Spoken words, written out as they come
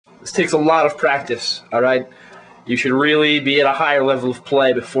This takes a lot of practice, all right? You should really be at a higher level of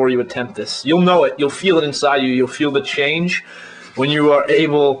play before you attempt this. You'll know it. You'll feel it inside you. You'll feel the change when you are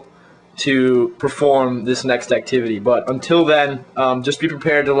able to perform this next activity. But until then, just be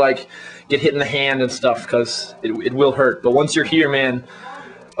prepared to, like, get hit in the hand and stuff, because it will hurt. But once you're here, man,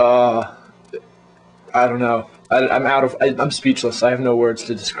 I don't know. I'm speechless. I have no words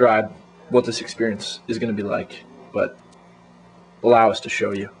to describe what this experience is going to be like. But allow us to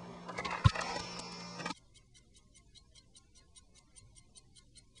show you.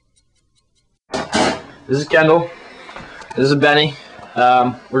 This is Kendall. This is Benny.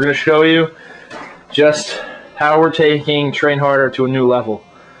 We're going to show you just how we're taking Train Harder to a new level.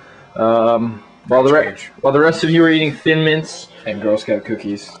 While the rest of you are eating Thin Mints and Girl Scout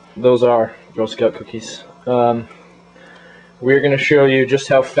cookies. Those are Girl Scout cookies. We're going to show you just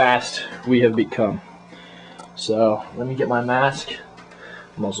how fast we have become. So let me get my mask.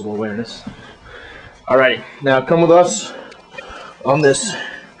 Muzzle awareness. Alrighty, now come with us on this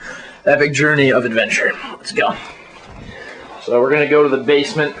epic journey of adventure. Let's go. So we're going to go to the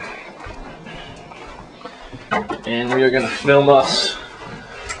basement, and we are going to film us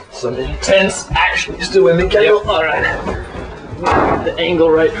some intense action. Just do with me, Kendall. Yep. Alright. The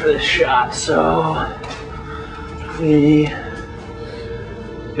angle right for this shot, so maybe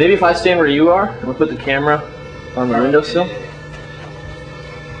if I stand where you are, and we'll put the camera on the windowsill.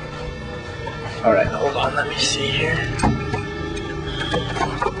 Alright, hold on, let me see here.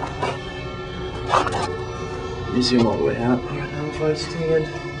 Let me zoom all the way out. I don't know if I stand.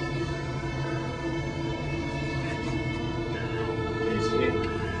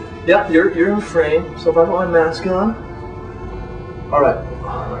 Yeah, you're in frame, so if I put my mask on. Alright.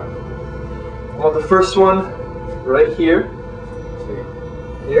 I want the first one right here.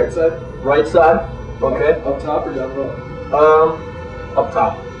 Here? Right side? Right side. Okay. Up top or down low? Up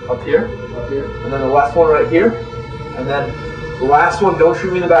top. Up here. Up here. And then the last one right here. And then the last one, don't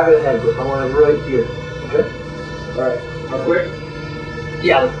shoot me in the back of the head, but I want it right here. Okay? Alright. How quick?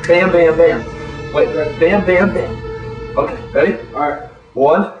 Yeah, like bam, bam, bam. Wait, bam, bam, bam. Okay, ready? Alright.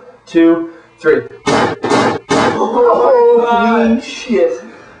 1, 2, 3. Holy shit.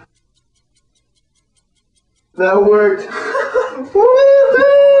 That worked.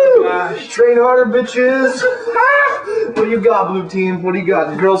 Woo-hoo! Gosh. Train harder, bitches. What do you got, blue team? What do you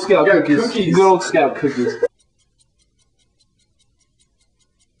got? Girl Scout cookies. Girl Scout cookies.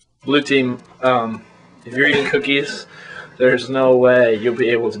 Blue team, if you're eating cookies, there's no way you'll be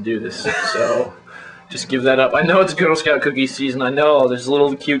able to do this. So just give that up. I know it's Girl Scout cookie season. I know there's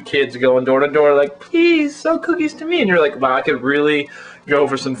little cute kids going door to door like, please sell cookies to me. And you're like, wow, I could really go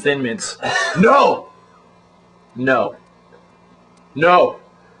for some Thin Mints. No! No. No.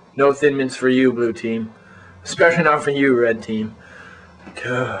 No Thin Mints for you, blue team. Especially not for you, red team.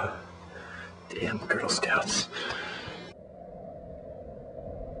 God. Damn Girl Scouts.